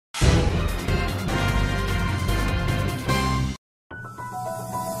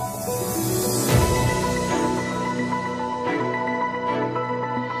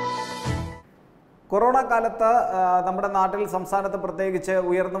Corona കാലത്ത് നമ്മുടെ നാട്ടിൽ സംസ്ഥാനത്ത് പ്രത്യേകിച്ച്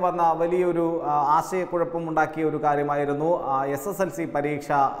ഉയർന്നു വന്ന വലിയൊരു ആശയക്കുഴപ്പം ഉണ്ടാക്കിയ ഒരു കാര്യമായിരുന്നു SSLC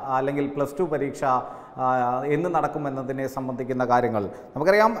പരീക്ഷ അല്ലെങ്കിൽ +2 പരീക്ഷ എന്ന് നടക്കുമെന്നതിനെ സംബന്ധിക്കുന്ന കാര്യങ്ങൾ.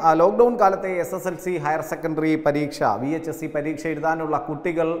 നമുക്കറിയാം, ലോക്ക്ഡൗൺ കാലത്തെ SSLC ഹയർ സെക്കൻഡറി പരീക്ഷ VHSC പരീക്ഷ എഴുതാനുള്ള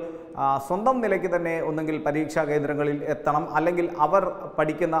കുട്ടികൾ സ്വന്തം നിലയ്ക്ക് തന്നെ ഒന്നെങ്കിൽ പരീക്ഷാ കേന്ദ്രങ്ങളിൽ എത്തണം, അല്ലെങ്കിൽ അവർ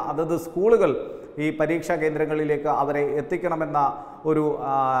പഠിക്കുന്ന അതത് സ്കൂളുകൾ ഈ പരീക്ഷാ കേന്ദ്രങ്ങളിലേക്ക് അവരെ എത്തിക്കണമെന്ന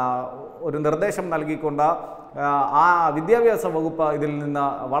ഒരു നിർദ്ദേശം നൽകിക്കൊണ്ട് ആ വിദ്യാഭ്യാസ വകുപ്പ് ഇതിൽ നിന്ന്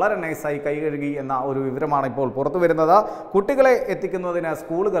വളരെ നൈസായി കൈകഴുകി എന്ന ഒരു വിവരമാണ് ഇപ്പോൾ പുറത്തു വരുന്നത്. കുട്ടികളെ എത്തിക്കുന്നതിന്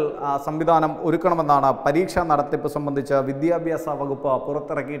സ്കൂളുകൾ സംവിധാനം ഒരുക്കണമെന്നാണ് പരീക്ഷാ നടത്തിപ്പ് സംബന്ധിച്ച് വിദ്യാഭ്യാസ വകുപ്പ്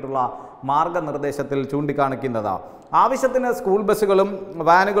പുറത്തിറക്കിയിട്ടുള്ള മാർഗനിർദ്ദേശത്തിൽ ചൂണ്ടിക്കാണിക്കുന്നത്. ആവശ്യത്തിന് സ്കൂൾ ബസ്സുകളും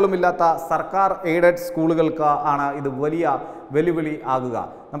വാനുകളും ഇല്ലാത്ത സർക്കാർ എയ്ഡഡ് സ്കൂളുകൾക്ക് ആണ് ഇത് വലിയ വെല്ലുവിളി ആകുക.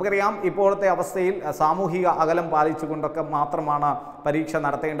 നമുക്കറിയാം, ഇപ്പോഴത്തെ അവസ്ഥയിൽ സാമൂഹിക അകലം പാലിച്ചുകൊണ്ടൊക്കെ മാത്രമാണ് പരീക്ഷ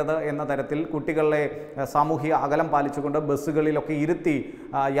നടത്തേണ്ടത് എന്ന തരത്തിൽ കുട്ടികളെ സാമൂഹിക അകലം പാലിച്ചുകൊണ്ട് ബസ്സുകളിലൊക്കെ ഇരുത്തി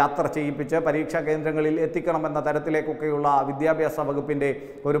യാത്ര ചെയ്യിപ്പിച്ച് പരീക്ഷാ കേന്ദ്രങ്ങളിൽ എത്തിക്കണമെന്ന തരത്തിലേക്കൊക്കെയുള്ള വിദ്യാഭ്യാസ വകുപ്പിൻ്റെ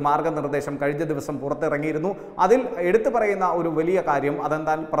ഒരു മാർഗനിർദ്ദേശം കഴിഞ്ഞ ദിവസം പുറത്തിറങ്ങിയിരുന്നു. അതിൽ എടുത്തു പറയുന്ന ഒരു വലിയ കാര്യം,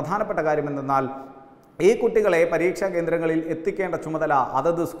 അതെന്താൽ പ്രധാനപ്പെട്ട കാര്യം എന്തെന്നാൽ, ഈ കുട്ടികളെ പരീക്ഷാ കേന്ദ്രങ്ങളിൽ എത്തിക്കേണ്ട ചുമതല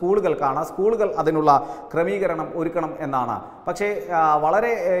അതത് സ്കൂളുകൾക്കാണ്. സ്കൂളുകൾ അതിനുള്ള ക്രമീകരണം ഒരുക്കണം എന്നാണ്. പക്ഷേ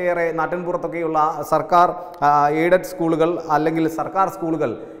വളരെ ഏറെ നാട്ടിൻപുറത്തൊക്കെയുള്ള സർക്കാർ എയ്ഡഡ് സ്കൂളുകൾ അല്ലെങ്കിൽ സർക്കാർ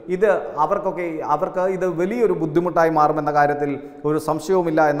സ്കൂളുകൾ അവർക്ക് ഇത് വലിയൊരു ബുദ്ധിമുട്ടായി മാറുമെന്ന കാര്യത്തിൽ ഒരു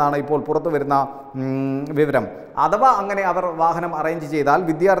സംശയവുമില്ല എന്നാണ് ഇപ്പോൾ പുറത്തു വരുന്ന വിവരം. അഥവാ അങ്ങനെ അവർ വാഹനം അറേഞ്ച് ചെയ്താൽ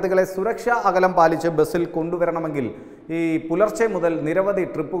വിദ്യാർത്ഥികളെ സുരക്ഷാ അകലം പാലിച്ച് ബസ്സിൽ കൊണ്ടുവരണമെങ്കിൽ ഈ പുലർച്ചെ മുതൽ നിരവധി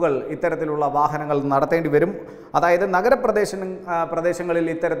ട്രിപ്പുകൾ ഇത്തരത്തിലുള്ള വാഹനങ്ങൾ നടത്തേണ്ടി വരും. അതായത് പ്രദേശങ്ങളിൽ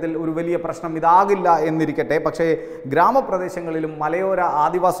ഇത്തരത്തിൽ ഒരു വലിയ പ്രശ്നം ഇതാകില്ല എന്നിരിക്കട്ടെ, പക്ഷേ ഗ്രാമപ്രദേശങ്ങളിലും മലയോര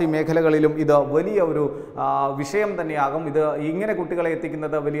ആദിവാസി മേഖലകളിലും ഇത് വലിയ ഒരു വിഷയം തന്നെയാകും. ഇത് ഇങ്ങനെ കുട്ടികളെ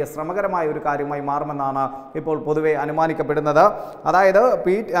എത്തിക്കുന്നത് വലിയ ശ്രമകരമായ ഒരു കാര്യമായി മാറുമെന്നാണ് ഇപ്പോൾ പൊതുവെ അനുമാനിക്കപ്പെടുന്നത്. അതായത്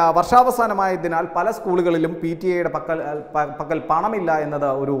വർഷാവസാനമായതിനാൽ പല സ്കൂളുകളിലും PTA പക്കൽ പണമില്ല എന്നത്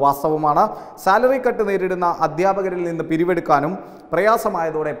ഒരു വാസ്തവമാണ്. സാലറി കട്ട് നേരിടുന്ന അധ്യാപകരിൽ നിന്ന് പിരിവെടുക്കാനും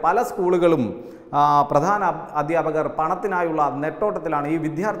പ്രയാസമായതോടെ പല സ്കൂളുകളും പ്രധാന അധ്യാപകർ പണത്തിനായുള്ള നെട്ടോട്ടത്തിലാണ്. ഈ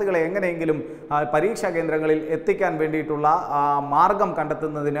വിദ്യാർത്ഥികളെ എങ്ങനെയെങ്കിലും പരീക്ഷാ കേന്ദ്രങ്ങളിൽ എത്തിക്കാൻ വേണ്ടിയിട്ടുള്ള മാർഗം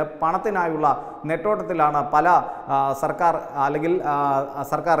കണ്ടെത്തുന്നതിന് പണത്തിനായുള്ള നെട്ടോട്ടത്തിലാണ് പല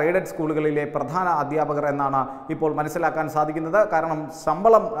സർക്കാർ എയ്ഡഡ് സ്കൂളുകളിലെ പ്രധാന അധ്യാപകർ എന്നാണ് ഇപ്പോൾ മനസ്സിലാക്കാൻ സാധിക്കുന്നത്. കാരണം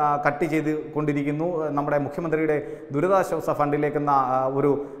ശമ്പളം കട്ട് ചെയ്ത് കൊണ്ടിരിക്കുന്നു നമ്മുടെ മുഖ്യമന്ത്രിയുടെ ദുരിതാശ്വാസ ഫണ്ടിലേക്കെന്ന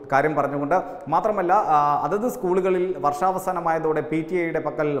ഒരു കാര്യം പറഞ്ഞുകൊണ്ട്. മാത്രമല്ല, അതത് സ്കൂളുകളിൽ വർഷാവസാനമായതോടെ PTA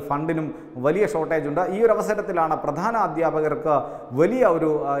പക്കൽ ഫണ്ടിനും വലിയ ഷോർട്ടേജ് ഉണ്ട്. ഈ ഒരു അവസരത്തിലാണ് പ്രധാന അധ്യാപകർക്ക് വലിയ ഒരു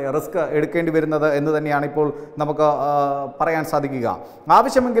റിസ്ക് എടുക്കേണ്ടി വരുന്നത് എന്ന് തന്നെയാണ് ഇപ്പോൾ നമുക്ക് പറയാൻ സാധിക്കുക.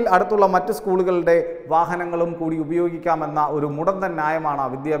 ആവശ്യമെങ്കിൽ അടുത്തുള്ള മറ്റ് സ്കൂളുകളുടെ വാഹനങ്ങളും കൂടി ഉപയോഗിക്കാമെന്ന ഒരു മുടന്തൻ ന്യായമാണ്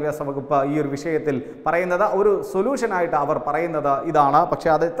വിദ്യാഭ്യാസ വകുപ്പ് ഈ ഒരു വിഷയത്തിൽ പറയുന്നത്. ഒരു സൊല്യൂഷനായിട്ട് അവർ പറയുന്നത് ഇതാണ്.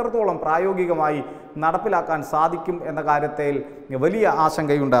 പക്ഷേ അത് എത്രത്തോളം പ്രായോഗികമായി നടപ്പിലാക്കാൻ സാധിക്കും എന്ന കാര്യത്തിൽ വലിയ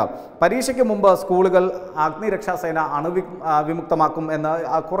ആശങ്കയുണ്ട്. പരീക്ഷയ്ക്ക് മുമ്പ് സ്കൂളുകൾ അഗ്നിരക്ഷാസേന വിമുക്തമാക്കും എന്ന്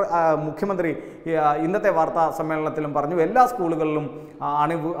മുഖ്യമന്ത്രി ഇന്നത്തെ വാർത്താ സമ്മേളനത്തിലും പറഞ്ഞു. എല്ലാ സ്കൂളുകളിലും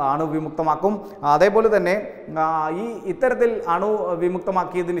അണുവിമുക്തമാക്കും. അതേപോലെ തന്നെ ഇത്തരത്തിൽ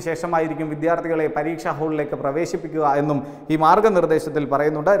വിമുക്തമാക്കിയതിന് ശേഷമായിരിക്കും വിദ്യാർത്ഥികളെ പരീക്ഷാ ഹാളിലേക്ക് പ്രവേശിപ്പിക്കുക എന്നും ഈ മാർഗനിർദ്ദേശത്തിൽ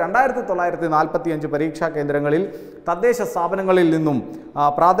പറയുന്നുണ്ട്. 2945 പരീക്ഷാ കേന്ദ്രങ്ങളിൽ തദ്ദേശ സ്ഥാപനങ്ങളിൽ നിന്നും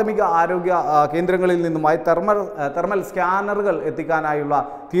പ്രാഥമിക ആരോഗ്യ കേന്ദ്രങ്ങളിൽ നിന്നുമായി തെർമൽ സ്കാനറുകൾ എത്തിക്കാനായുള്ള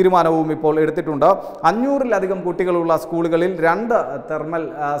തീരുമാനവും ഇപ്പോൾ എടുത്തിട്ടുണ്ട്. 500-ലധികം കുട്ടികളുള്ള സ്കൂളുകളിൽ 2 തെർമൽ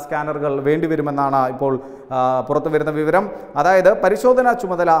സ്കാനറുകൾ വേണ്ടിവരുമെന്നാണ് ഇപ്പോൾ പുറത്തു വരുന്ന വിവരം. അതായത് പരിശോധനാ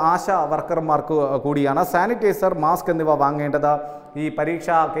ചുമതല ആശാ വർക്കർമാർക്ക് കൂടിയാണ്. സാനിറ്റൈസർ, മാസ്ക് എന്നിവ വാങ്ങേണ്ടത് ഈ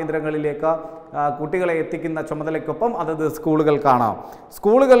പരീക്ഷാ കേന്ദ്രങ്ങളിലേക്ക് കുട്ടികളെ എത്തിക്കുന്ന ചുമതലയ്ക്കൊപ്പം അതത് സ്കൂളുകൾക്കാണ്.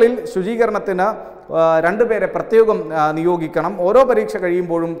 സ്കൂളുകളിൽ ശുചീകരണത്തിന് 2 പേരെ പ്രത്യേകം നിയോഗിക്കണം. ഓരോ പരീക്ഷ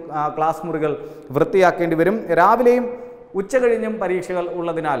കഴിയുമ്പോഴും ക്ലാസ് മുറികൾ വൃത്തിയാക്കേണ്ടി വരും. രാവിലെയും ഉച്ചകഴിഞ്ഞും പരീക്ഷകൾ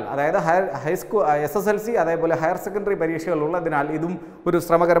ഉള്ളതിനാൽ, അതായത് SSLC അതേപോലെ ഹയർ സെക്കൻഡറി പരീക്ഷകൾ ഉള്ളതിനാൽ ഇതും ഒരു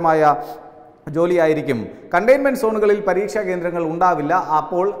ശ്രമകരമായ ജോലിയായിരിക്കും. കണ്ടെയ്ൻമെൻറ്റ് സോണുകളിൽ പരീക്ഷാ കേന്ദ്രങ്ങൾ ഉണ്ടാവില്ല.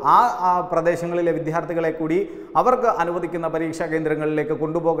 അപ്പോൾ ആ പ്രദേശങ്ങളിലെ വിദ്യാർത്ഥികളെ കൂടി അവർക്ക് അനുവദിക്കുന്ന പരീക്ഷാ കേന്ദ്രങ്ങളിലേക്ക്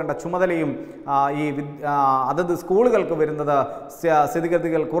കൊണ്ടുപോകേണ്ട ചുമതലയും അതത് സ്കൂളുകൾക്ക് വരുന്നത്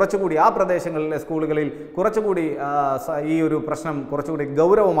സ്ഥിതിഗതികൾ കുറച്ചുകൂടി ആ പ്രദേശങ്ങളിലെ സ്കൂളുകളിൽ കുറച്ചുകൂടി ഈ ഒരു പ്രശ്നം കുറച്ചുകൂടി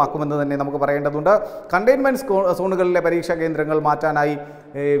ഗൗരവമാക്കുമെന്ന് തന്നെ നമുക്ക് പറയേണ്ടതുണ്ട്. കണ്ടെയ്ൻമെൻറ്റ് സോണുകളിലെ പരീക്ഷാ കേന്ദ്രങ്ങൾ മാറ്റാനായി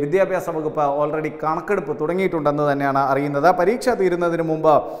വിദ്യാഭ്യാസ വകുപ്പ് ഓൾറെഡി കണക്കെടുപ്പ് തുടങ്ങിയിട്ടുണ്ടെന്ന് തന്നെയാണ് അറിയുന്നത്. പരീക്ഷ തീരുന്നതിന്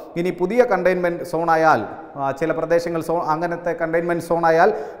മുമ്പ് ഇനി പുതിയ കണ്ടെയ്ൻമെൻറ്റ് സോണായാൽ, ചില പ്രദേശങ്ങൾ അങ്ങനത്തെ കണ്ടെയ്ൻമെൻറ്റ് സോണായാൽ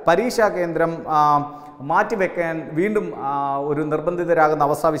പരീക്ഷാ കേന്ദ്രം മാറ്റിവെക്കാൻ വീണ്ടും ഒരു നിർബന്ധിതരാകുന്ന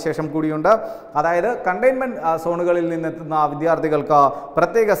അവസ്ഥാവിശേഷം കൂടിയുണ്ട്. അതായത് കണ്ടെയ്ൻമെൻറ്റ് സോണുകളിൽ നിന്നെത്തുന്ന വിദ്യാർത്ഥികൾക്ക്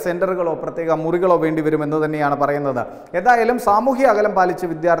പ്രത്യേക സെൻറ്ററുകളോ പ്രത്യേക മുറികളോ വേണ്ടി വരുമെന്ന് തന്നെയാണ് പറയുന്നത്. എന്തായാലും സാമൂഹ്യ അകലം പാലിച്ച്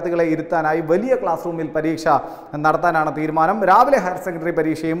വിദ്യാർത്ഥികളെ ഇരുത്താനായി വലിയ ക്ലാസ് റൂമിൽ പരീക്ഷ നടത്താനാണ് തീരുമാനം. രാവിലെ ഹയർ സെക്കൻഡറി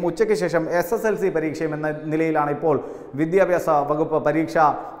പരീക്ഷയും ഉച്ചയ്ക്ക് ശേഷം SSLC പരീക്ഷയും എന്ന നിലയിലാണ് ഇപ്പോൾ വിദ്യാഭ്യാസ വകുപ്പ് പരീക്ഷ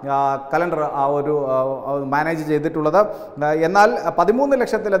കലണ്ടർ ഒരു മാനേജ് ചെയ്തിട്ടുള്ളത്. എന്നാൽ 13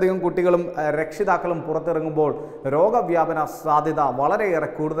 ലക്ഷത്തിലധികം കുട്ടികളും രക്ഷിതാക്കളും പുറത്തിറങ്ങുമ്പോൾ രോഗവ്യാപന സാധ്യത വളരെയേറെ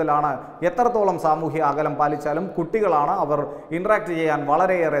കൂടുതലാണ്. എത്രത്തോളം സാമൂഹ്യ അകലം പാലിച്ചാലും കുട്ടികളാണ്, അവർ ഇൻട്രാക്ട് ചെയ്യാൻ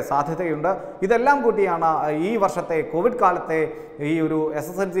വളരെയേറെ സാധ്യതയുണ്ട്. ഇതെല്ലാം കൂട്ടിയാണ് ഈ വർഷത്തെ കോവിഡ് കാലത്തെ ഈ ഒരു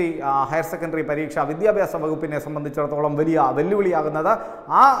SSLC ഹയർ സെക്കൻഡറി പരീക്ഷ വിദ്യാഭ്യാസ വകുപ്പിനെ സംബന്ധിച്ചിടത്തോളം വലിയ വെല്ലുവിളിയാകുന്നത്.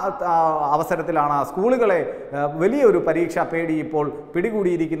 ആ അവസരത്തിലാണ് സ്കൂളുകളെ വലിയൊരു പരീക്ഷാ പേടി ഇപ്പോൾ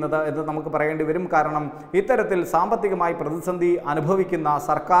പിടികൂടിയിരിക്കുന്നത് എന്ന് നമുക്ക് പറയേണ്ടി വരും. കാരണം ഇത്തരത്തിൽ സാമ്പത്തികമായി പ്രതിസന്ധി അനുഭവിക്കുന്ന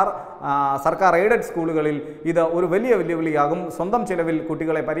സർക്കാർ എയ്ഡഡ് സ്കൂളുകളിൽ ഇത് ഒരു വലിയ വെല്ലുവിളിയാകും. സ്വന്തം ചിലവിൽ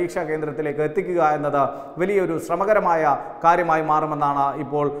കുട്ടികളെ പരീക്ഷാ കേന്ദ്രത്തിലേക്ക് എത്തിക്കുക എന്നത് വലിയൊരു ശ്രമകരമായ കാര്യമായി മാറുമെന്നാണ്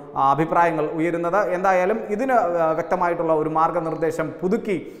ഇപ്പോൾ അഭിപ്രായങ്ങൾ ഉയരുന്നത്. എന്തായാലും ഇതിന് വ്യക്തമായിട്ടുള്ള ഒരു മാർഗനിർദ്ദേശം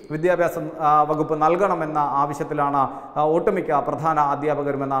പുതുക്കി വിദ്യാഭ്യാസ വകുപ്പ് നൽകണമെന്ന ആവശ്യത്തിലാണ് ഒട്ടുമിക്ക പ്രധാന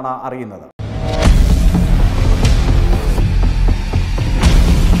അധ്യാപകരുമെന്നാണ് അറിയുന്നത്.